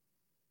daddy,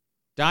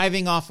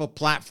 diving off a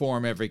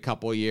platform every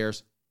couple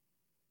years,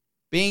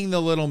 being the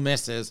little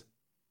missus,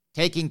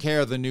 taking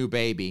care of the new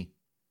baby.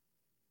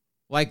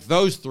 Like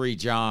those three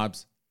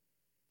jobs,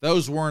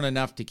 those weren't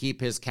enough to keep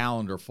his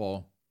calendar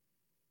full.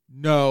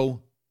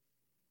 No,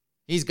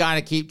 he's got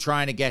to keep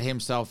trying to get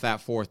himself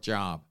that fourth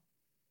job.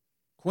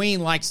 Queen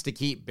likes to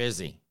keep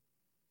busy.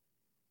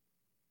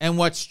 And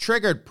what's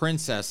triggered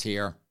Princess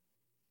here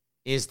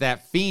is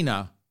that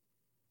FINA,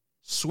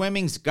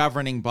 swimming's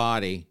governing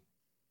body,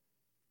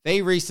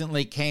 they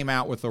recently came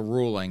out with a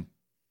ruling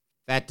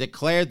that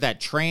declared that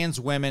trans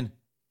women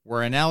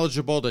were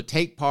ineligible to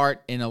take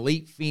part in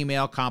elite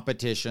female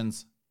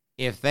competitions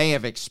if they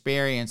have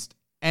experienced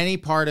any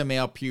part of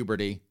male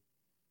puberty,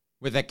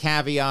 with a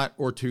caveat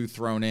or two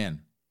thrown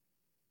in.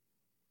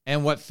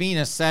 And what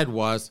FINA said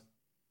was,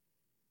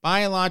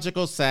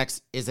 biological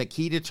sex is a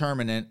key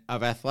determinant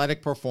of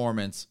athletic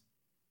performance,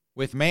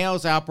 with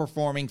males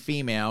outperforming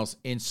females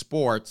in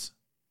sports,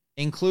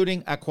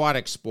 including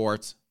aquatic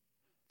sports,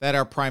 that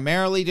are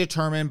primarily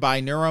determined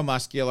by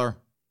neuromuscular,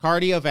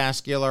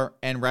 cardiovascular,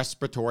 and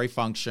respiratory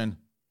function,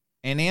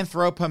 and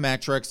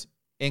anthropometrics,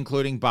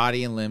 including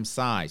body and limb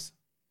size.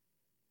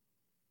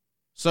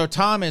 So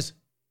Tom is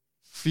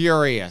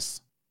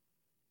furious.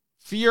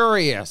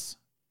 Furious.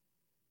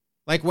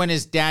 Like when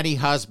his daddy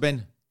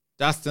husband,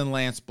 Dustin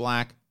Lance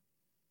Black,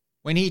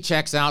 when he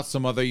checks out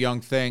some other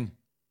young thing,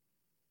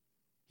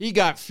 he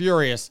got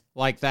furious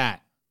like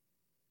that.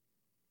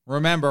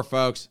 Remember,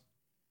 folks,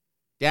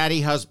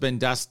 daddy husband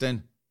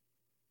Dustin,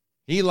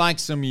 he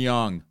likes him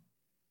young.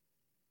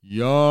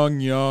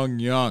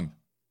 Young.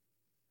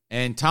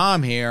 And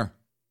Tom here,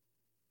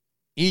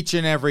 each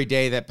and every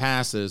day that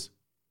passes,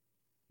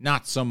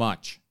 not so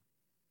much.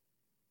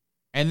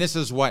 And this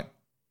is what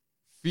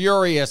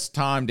furious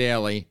Tom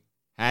Daley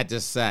had to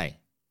say.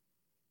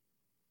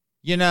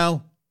 You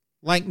know,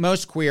 like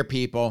most queer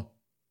people,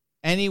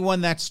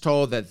 anyone that's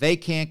told that they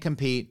can't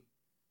compete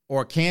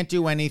or can't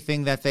do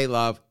anything that they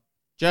love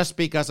just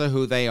because of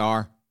who they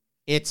are,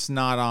 it's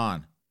not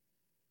on.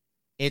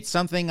 It's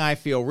something I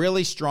feel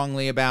really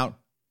strongly about,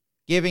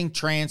 giving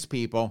trans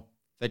people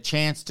the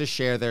chance to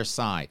share their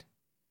side.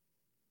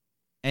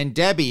 And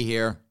Debbie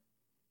here,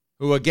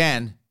 who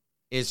again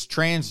is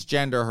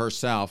transgender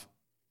herself,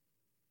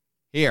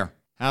 here,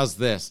 how's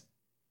this?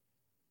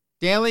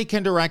 Daley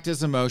can direct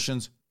his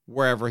emotions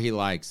wherever he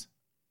likes,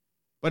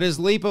 but his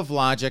leap of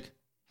logic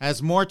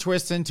has more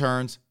twists and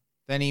turns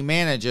than he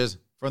manages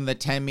from the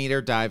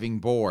 10-meter diving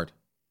board.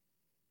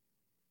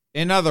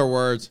 In other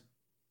words,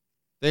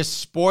 this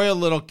spoiled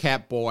little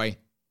cat boy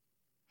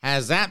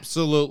has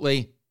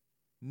absolutely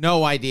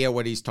no idea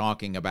what he's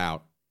talking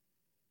about.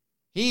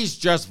 He's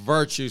just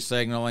virtue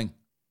signaling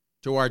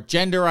to our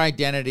gender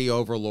identity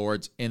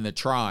overlords in the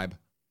tribe,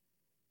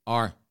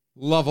 our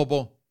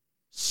lovable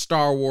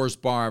Star Wars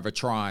bar of a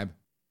tribe.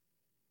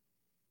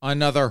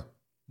 Another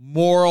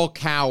moral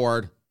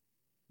coward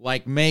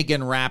like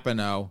Megan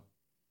Rapinoe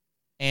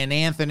and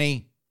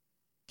Anthony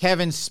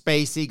Kevin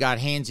Spacey got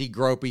handsy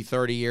gropey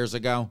 30 years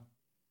ago,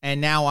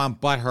 and now I'm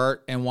butthurt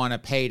and want a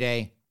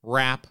payday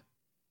rap.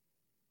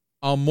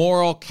 A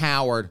moral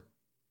coward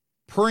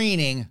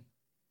preening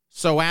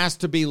so as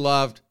to be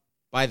loved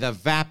by the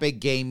vapid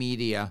gay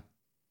media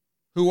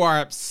who are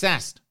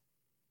obsessed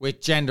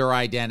with gender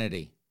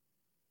identity.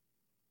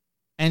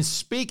 And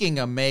speaking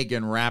of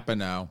Megan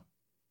Rapinoe,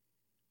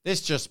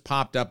 this just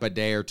popped up a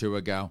day or two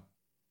ago.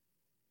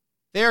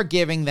 They're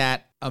giving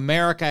that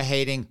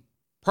America-hating,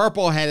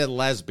 purple-headed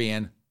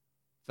lesbian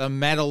the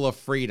Medal of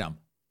Freedom.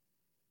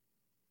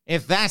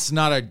 If that's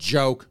not a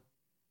joke,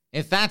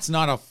 if that's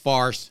not a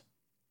farce,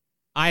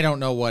 I don't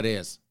know what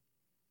is.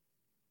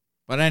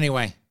 But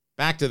anyway,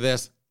 back to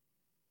this.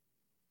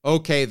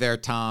 Okay there,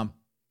 Tom.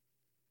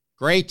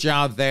 Great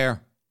job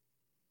there.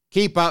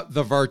 Keep up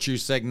the virtue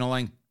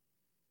signaling.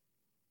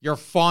 Your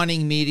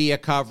fawning media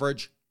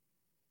coverage.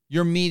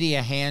 Your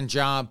media hand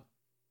job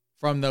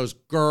from those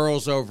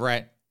girls over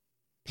at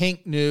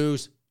Pink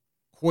News,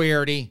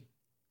 Queerty,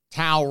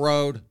 Towel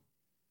Road,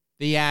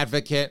 The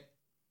Advocate,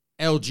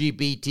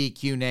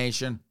 LGBTQ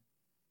Nation,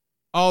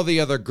 all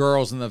the other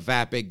girls in the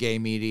vapid gay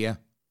media.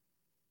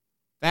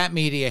 That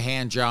media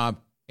hand job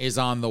is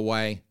on the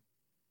way,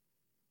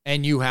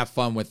 and you have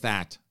fun with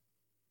that.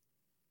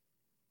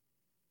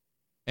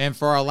 And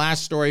for our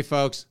last story,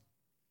 folks,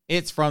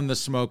 it's from the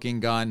smoking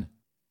gun.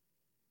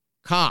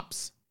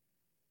 Cops.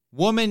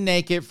 Woman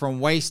naked from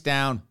waist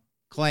down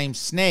claims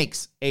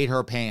snakes ate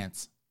her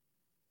pants.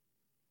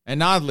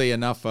 And oddly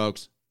enough,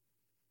 folks,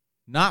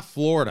 not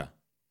Florida.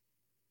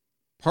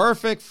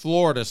 Perfect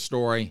Florida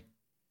story,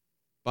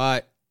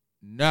 but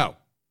no.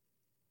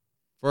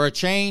 For a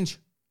change,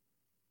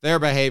 they're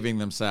behaving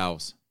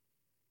themselves.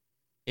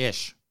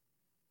 Ish.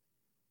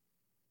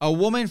 A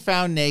woman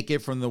found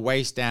naked from the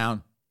waist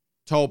down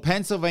told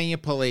Pennsylvania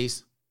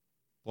police,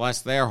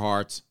 bless their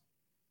hearts,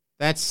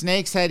 that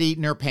snakes had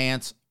eaten her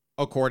pants,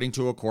 according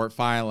to a court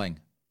filing.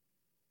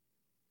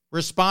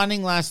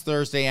 Responding last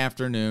Thursday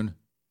afternoon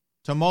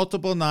to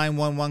multiple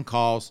 911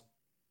 calls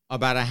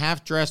about a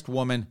half-dressed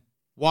woman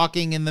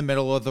walking in the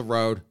middle of the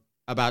road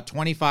about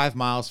 25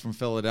 miles from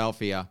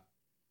Philadelphia,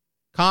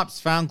 cops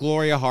found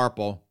Gloria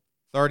Harpel,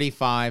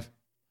 35,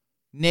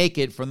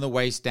 naked from the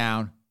waist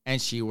down,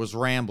 and she was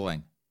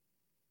rambling.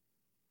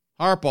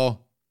 Harpel,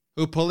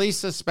 who police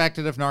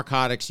suspected of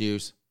narcotics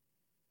use,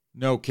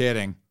 no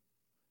kidding,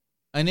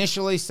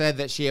 initially said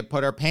that she had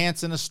put her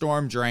pants in a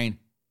storm drain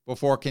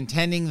before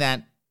contending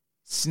that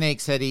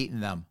snakes had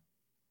eaten them.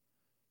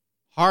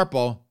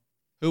 Harpel,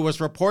 who was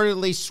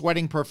reportedly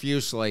sweating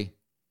profusely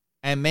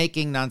and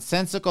making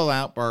nonsensical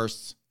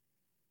outbursts,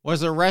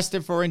 was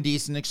arrested for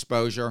indecent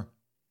exposure,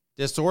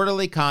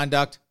 disorderly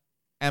conduct,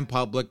 and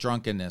public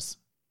drunkenness.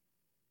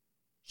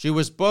 She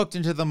was booked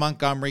into the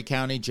Montgomery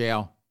County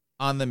Jail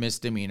on the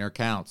misdemeanor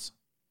counts.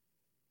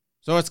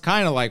 So it's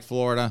kind of like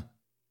Florida,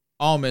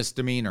 all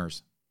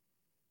misdemeanors.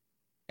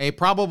 A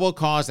probable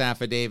cause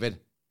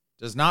affidavit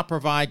does not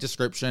provide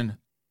description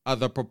of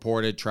the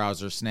purported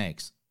trouser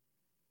snakes.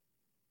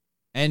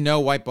 And no,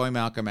 white boy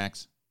Malcolm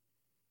X.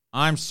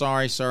 I'm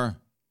sorry, sir,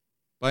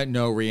 but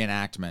no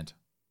reenactment.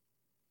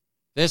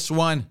 This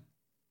one,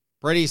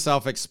 pretty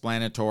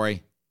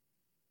self-explanatory.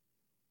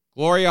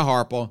 Gloria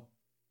Harpel,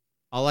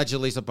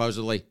 allegedly,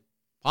 supposedly,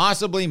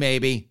 possibly,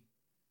 maybe,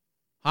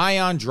 high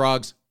on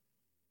drugs,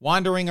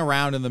 wandering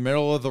around in the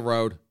middle of the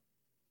road,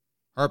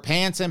 her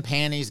pants and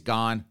panties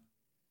gone,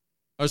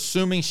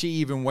 assuming she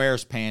even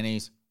wears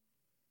panties,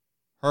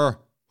 her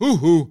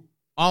hoo-hoo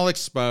all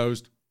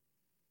exposed,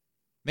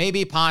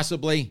 maybe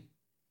possibly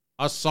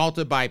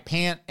assaulted by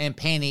pant and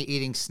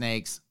panty-eating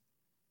snakes,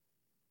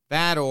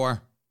 that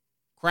or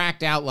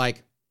cracked out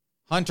like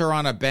Hunter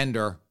on a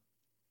bender.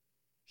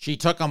 She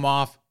took them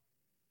off,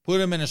 put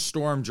them in a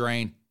storm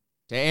drain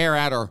to air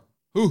out her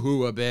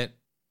hoo-hoo a bit,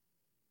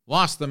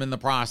 lost them in the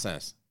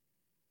process.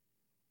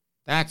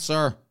 That,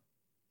 sir,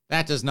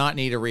 that does not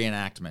need a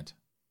reenactment.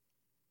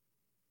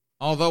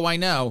 Although I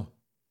know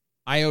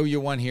I owe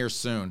you one here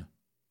soon,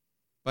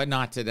 but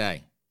not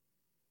today.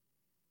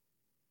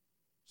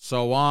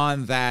 So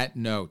on that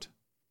note,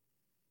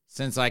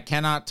 since I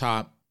cannot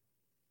top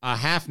a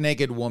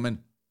half-naked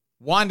woman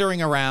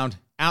wandering around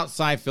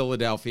outside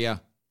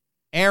Philadelphia,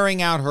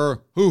 airing out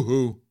her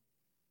hoo-hoo,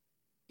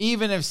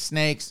 even if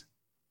snakes,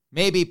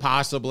 maybe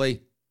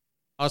possibly,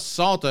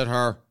 assaulted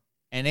her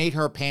and ate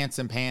her pants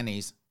and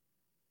panties,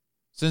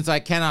 since I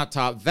cannot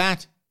top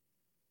that,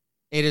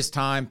 it is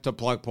time to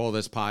plug pull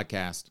this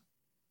podcast.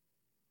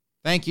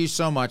 Thank you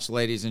so much,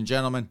 ladies and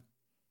gentlemen,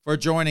 for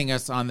joining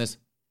us on this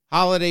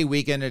holiday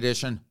weekend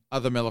edition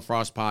of the Miller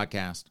Frost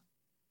Podcast.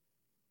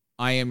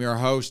 I am your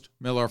host,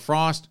 Miller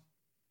Frost,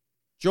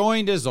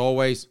 joined as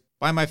always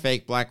by my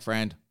fake black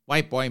friend,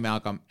 white boy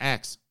Malcolm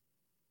X.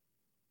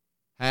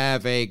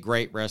 Have a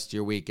great rest of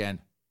your weekend.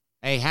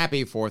 A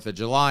happy 4th of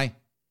July.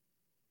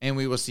 And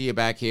we will see you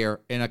back here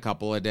in a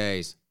couple of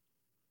days.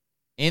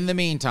 In the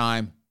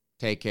meantime,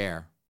 take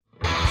care.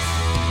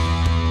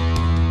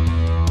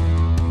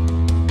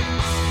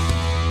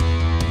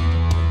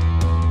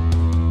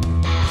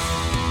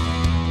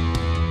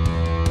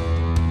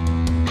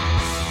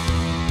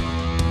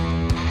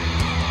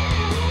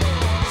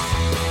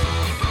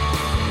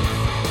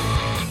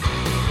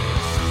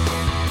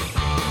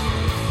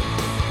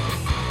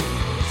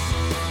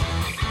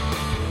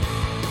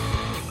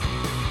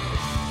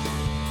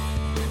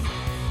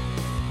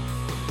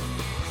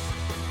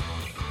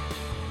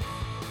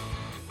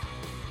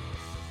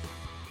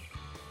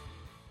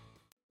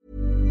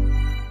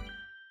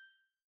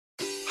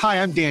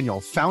 Hi, I'm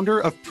Daniel, founder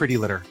of Pretty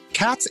Litter.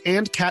 Cats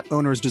and cat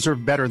owners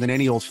deserve better than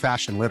any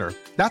old-fashioned litter.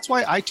 That's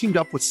why I teamed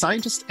up with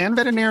scientists and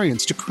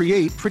veterinarians to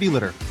create Pretty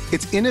Litter.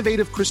 Its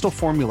innovative crystal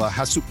formula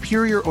has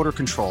superior odor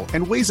control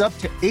and weighs up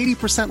to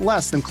 80%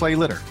 less than clay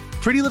litter.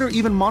 Pretty Litter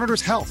even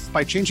monitors health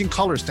by changing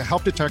colors to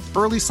help detect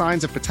early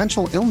signs of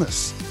potential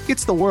illness.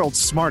 It's the world's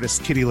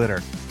smartest kitty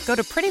litter. Go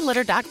to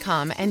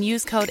prettylitter.com and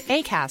use code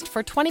ACAST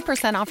for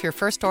 20% off your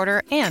first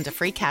order and a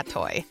free cat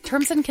toy.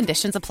 Terms and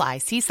conditions apply.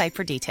 See site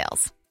for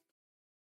details.